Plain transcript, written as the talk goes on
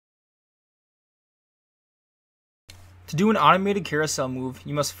To do an automated carousel move,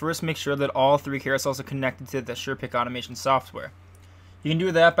 you must first make sure that all 3 carousels are connected to the SurePick automation software. You can do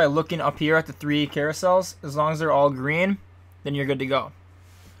that by looking up here at the 3 carousels. As long as they're all green, then you're good to go.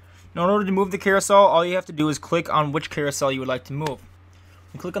 Now, in order to move the carousel, all you have to do is click on which carousel you would like to move.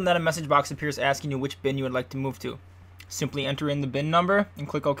 When you click on that, a message box appears asking you which bin you would like to move to. Simply enter in the bin number and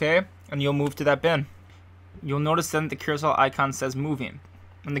click OK, and you'll move to that bin. You'll notice then the carousel icon says moving.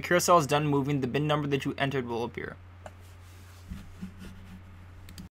 When the carousel is done moving, the bin number that you entered will appear.